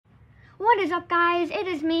What is up, guys? It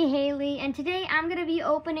is me, Haley, and today I'm going to be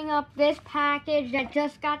opening up this package that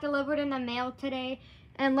just got delivered in the mail today,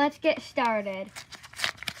 and let's get started.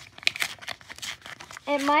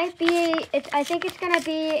 It might be, I think it's going to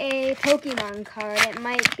be a Pokemon card. It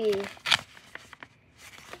might be.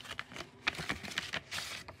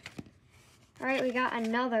 Alright, we got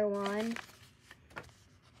another one.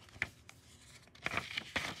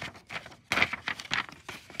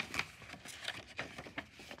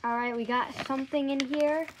 Alright, we got something in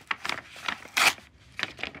here.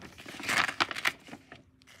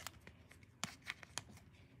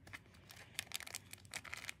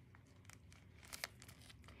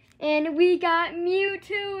 And we got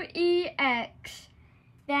Mewtwo EX.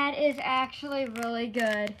 That is actually really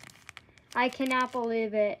good. I cannot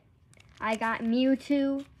believe it. I got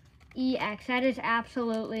Mewtwo EX. That is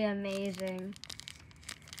absolutely amazing.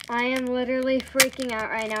 I am literally freaking out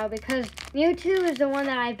right now because Mewtwo is the one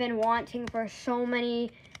that I've been wanting for so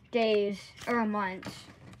many days or months.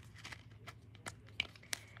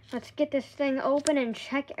 Let's get this thing open and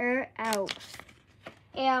check it out.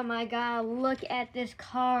 Oh my god, look at this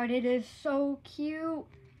card. It is so cute.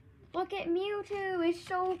 Look at Mewtwo. It's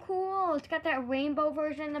so cool. It's got that rainbow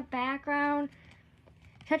version in the background.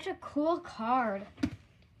 Such a cool card.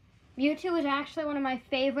 Mewtwo is actually one of my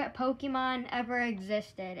favorite Pokemon ever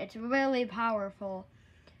existed. It's really powerful.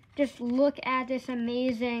 Just look at this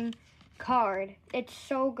amazing card. It's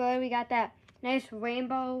so good. We got that nice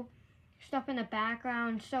rainbow stuff in the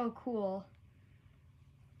background. So cool.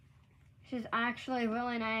 This is actually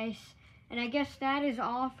really nice. And I guess that is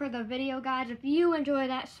all for the video, guys. If you enjoyed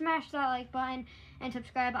that, smash that like button and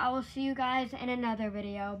subscribe. I will see you guys in another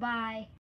video. Bye.